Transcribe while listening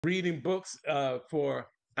reading books for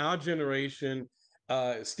our generation.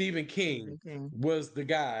 Stephen King Okay. was the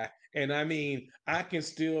guy. And I mean, I can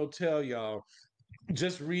still tell y'all,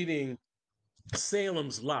 just reading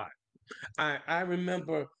Salem's Lot. I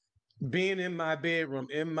remember being in my bedroom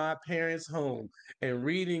in my parents' home and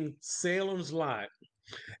reading Salem's Lot,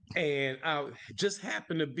 and I just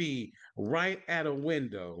happened to be right at a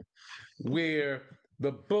window where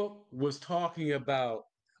the book was talking about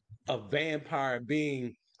a vampire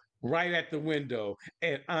being right at the window.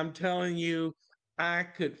 And I'm telling you, I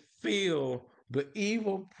could feel the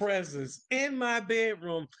evil presence in my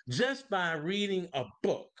bedroom just by reading a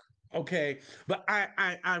book. Okay. But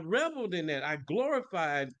I reveled in that. I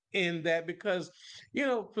glorified in that because,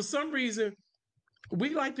 for some reason, we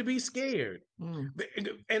like to be scared. Mm.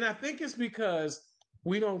 And I think it's because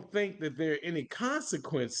we don't think that there are any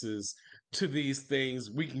consequences to these things.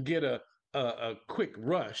 We can get a quick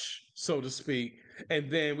rush, so to speak, and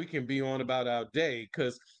then we can be on about our day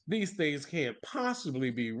because these things can't possibly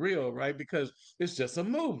be real, right? Because it's just a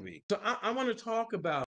movie. So I want to talk about